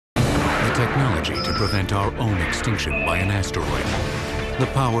technology to prevent our own extinction by an asteroid. The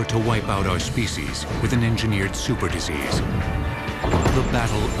power to wipe out our species with an engineered super disease. The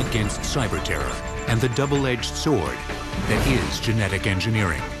battle against cyber terror and the double-edged sword that is genetic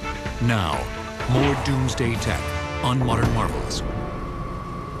engineering. Now, more doomsday tech on Modern Marvels.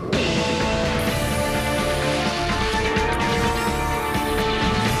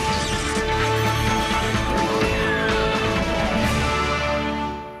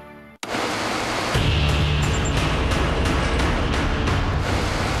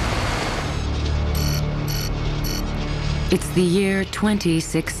 It's the year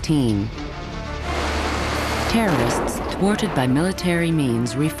 2016. Terrorists, thwarted by military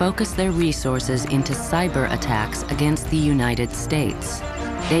means, refocus their resources into cyber attacks against the United States.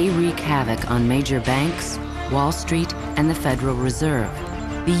 They wreak havoc on major banks, Wall Street, and the Federal Reserve.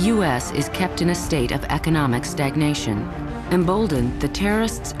 The U.S. is kept in a state of economic stagnation. Emboldened, the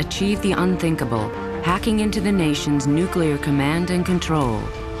terrorists achieve the unthinkable, hacking into the nation's nuclear command and control.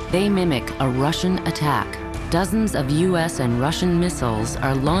 They mimic a Russian attack. Dozens of U.S. and Russian missiles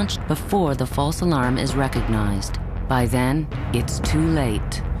are launched before the false alarm is recognized. By then, it's too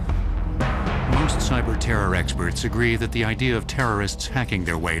late. Most cyber terror experts agree that the idea of terrorists hacking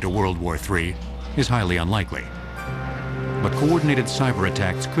their way to World War III is highly unlikely. But coordinated cyber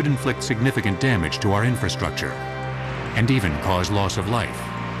attacks could inflict significant damage to our infrastructure and even cause loss of life.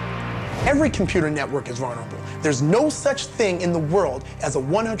 Every computer network is vulnerable. There's no such thing in the world as a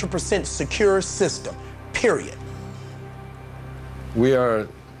 100% secure system. Period. We are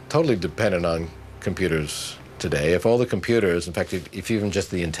totally dependent on computers today. If all the computers, in fact, if even just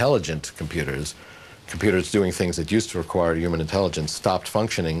the intelligent computers doing things that used to require human intelligence, stopped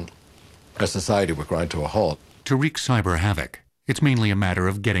functioning, our society would grind to a halt. To wreak cyber havoc, it's mainly a matter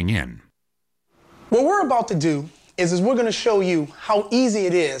of getting in. What we're about to do is we're going to show you how easy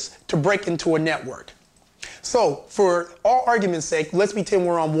it is to break into a network. So, for all argument's sake, let's pretend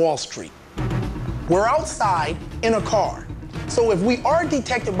we're on Wall Street. We're outside in a car. So if we are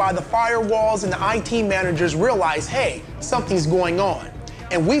detected by the firewalls and the IT managers realize, hey, something's going on,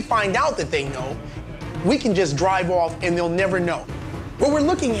 and we find out that they know, we can just drive off and they'll never know. What we're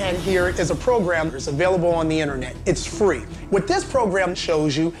looking at here is a program that's available on the internet. It's free. What this program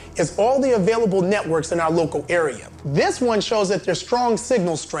shows you is all the available networks in our local area. This one shows that there's strong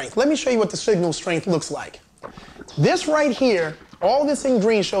signal strength. Let me show you what the signal strength looks like. This right here, all this in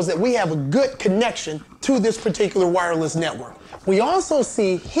green shows that we have a good connection to this particular wireless network. We also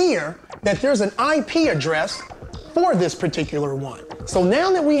see here that there's an IP address for this particular one. So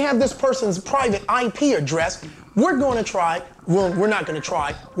now that we have this person's private IP address, we're going to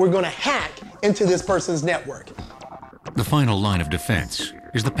hack into this person's network. The final line of defense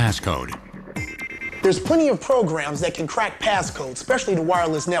is the passcode. There's plenty of programs that can crack passcodes, especially the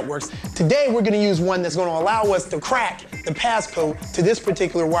wireless networks. Today, we're going to use one that's going to allow us to crack the passcode to this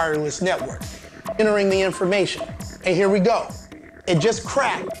particular wireless network. Entering the information, and here we go. It just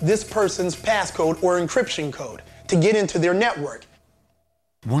cracked this person's passcode or encryption code to get into their network.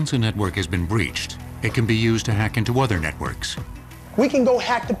 Once a network has been breached, it can be used to hack into other networks. We can go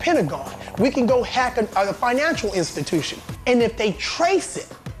hack the Pentagon. We can go hack a financial institution. And if they trace it,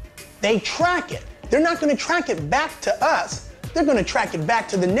 they track it. They're not going to track it back to us. They're going to track it back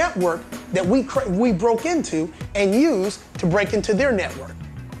to the network that we broke into and used to break into their network.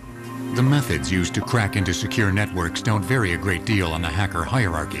 The methods used to crack into secure networks don't vary a great deal on the hacker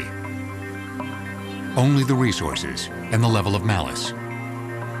hierarchy. Only the resources and the level of malice.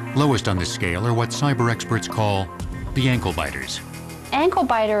 Lowest on this scale are what cyber experts call the ankle biters. Ankle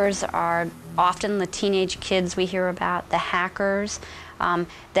biters are often the teenage kids we hear about, the hackers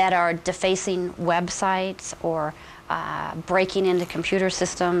that are defacing websites or breaking into computer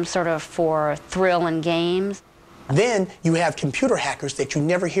systems sort of for thrill and games. Then you have computer hackers that you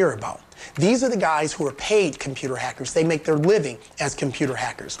never hear about. These are the guys who are paid computer hackers. They make their living as computer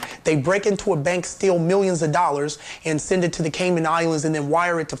hackers. They break into a bank, steal millions of dollars, and send it to the Cayman Islands and then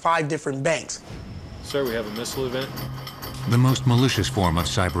wire it to 5 different banks. Sir, we have a missile event. The most malicious form of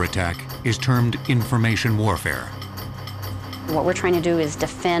cyber attack is termed information warfare. What we're trying to do is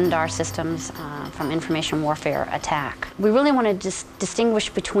defend our systems from information warfare attack. We really want to distinguish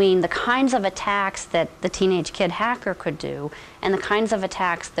between the kinds of attacks that the teenage kid hacker could do and the kinds of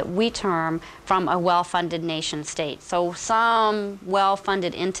attacks that we term from a well-funded nation state. So some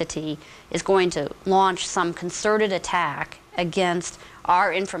well-funded entity is going to launch some concerted attack against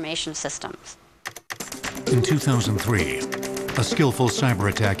our information systems. In 2003, a skillful cyber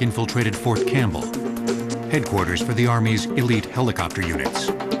attack infiltrated Fort Campbell, headquarters for the Army's elite helicopter units.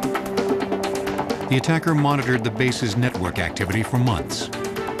 The attacker monitored the base's network activity for months,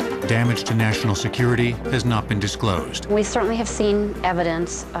 damage to national security has not been disclosed. We certainly have seen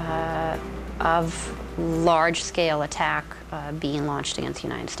evidence of large-scale attack being launched against the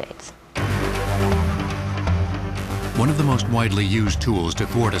United States. One of the most widely used tools to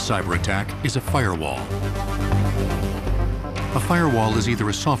thwart a cyber attack is a firewall. A firewall is either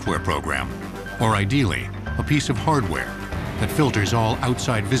a software program or, ideally, a piece of hardware that filters all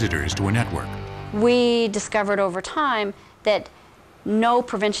outside visitors to a network. We discovered over time that no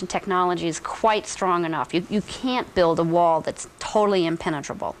prevention technology is quite strong enough. You can't build a wall that's totally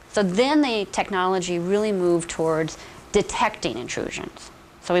impenetrable. So then the technology really moved towards detecting intrusions.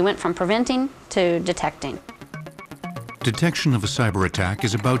 So we went from preventing to detecting. Detection of a cyber attack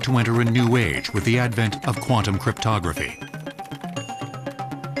is about to enter a new age with the advent of quantum cryptography.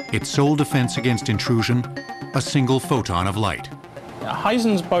 Its sole defense against intrusion, a single photon of light.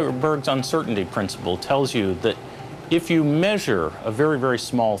 Heisenberg's uncertainty principle tells you that if you measure a very, very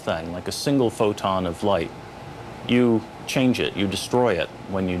small thing, like a single photon of light, you change it, you destroy it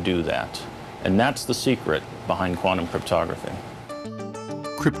when you do that. And that's the secret behind quantum cryptography.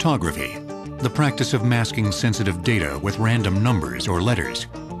 Cryptography, the practice of masking sensitive data with random numbers or letters,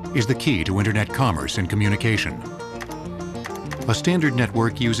 is the key to internet commerce and communication. A standard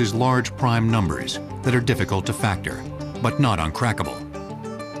network uses large prime numbers that are difficult to factor, but not uncrackable.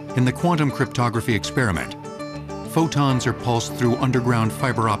 In the quantum cryptography experiment, photons are pulsed through underground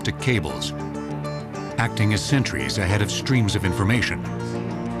fiber optic cables, acting as sentries ahead of streams of information.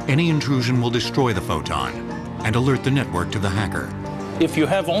 Any intrusion will destroy the photon and alert the network to the hacker. If you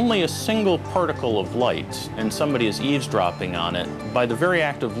have only a single particle of light and somebody is eavesdropping on it, by the very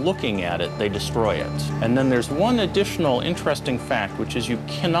act of looking at it, they destroy it. And then there's one additional interesting fact, which is you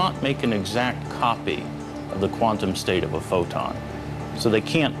cannot make an exact copy of the quantum state of a photon. So they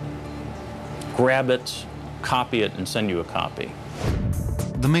can't grab it, copy it, and send you a copy.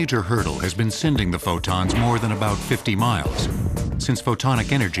 The major hurdle has been sending the photons more than about 50 miles, since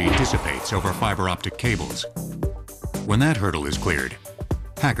photonic energy dissipates over fiber optic cables. When that hurdle is cleared,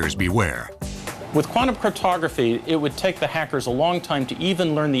 hackers beware. With quantum cryptography, it would take the hackers a long time to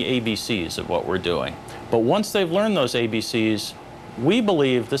even learn the ABCs of what we're doing. But once they've learned those ABCs, we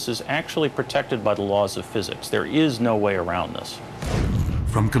believe this is actually protected by the laws of physics. There is no way around this.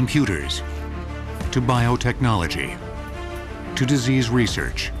 From computers to biotechnology to disease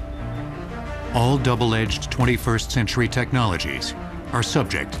research, all double-edged 21st century technologies are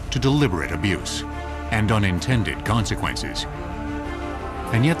subject to deliberate abuse and unintended consequences.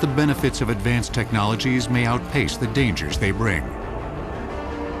 And yet the benefits of advanced technologies may outpace the dangers they bring.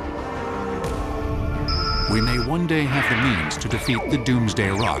 We may one day have the means to defeat the Doomsday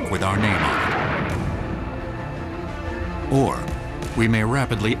Rock with our name on it. Or we may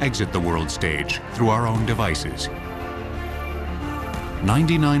rapidly exit the world stage through our own devices.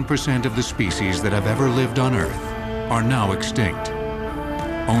 99% of the species that have ever lived on Earth are now extinct.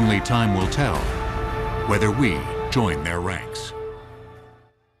 Only time will tell whether we join their ranks.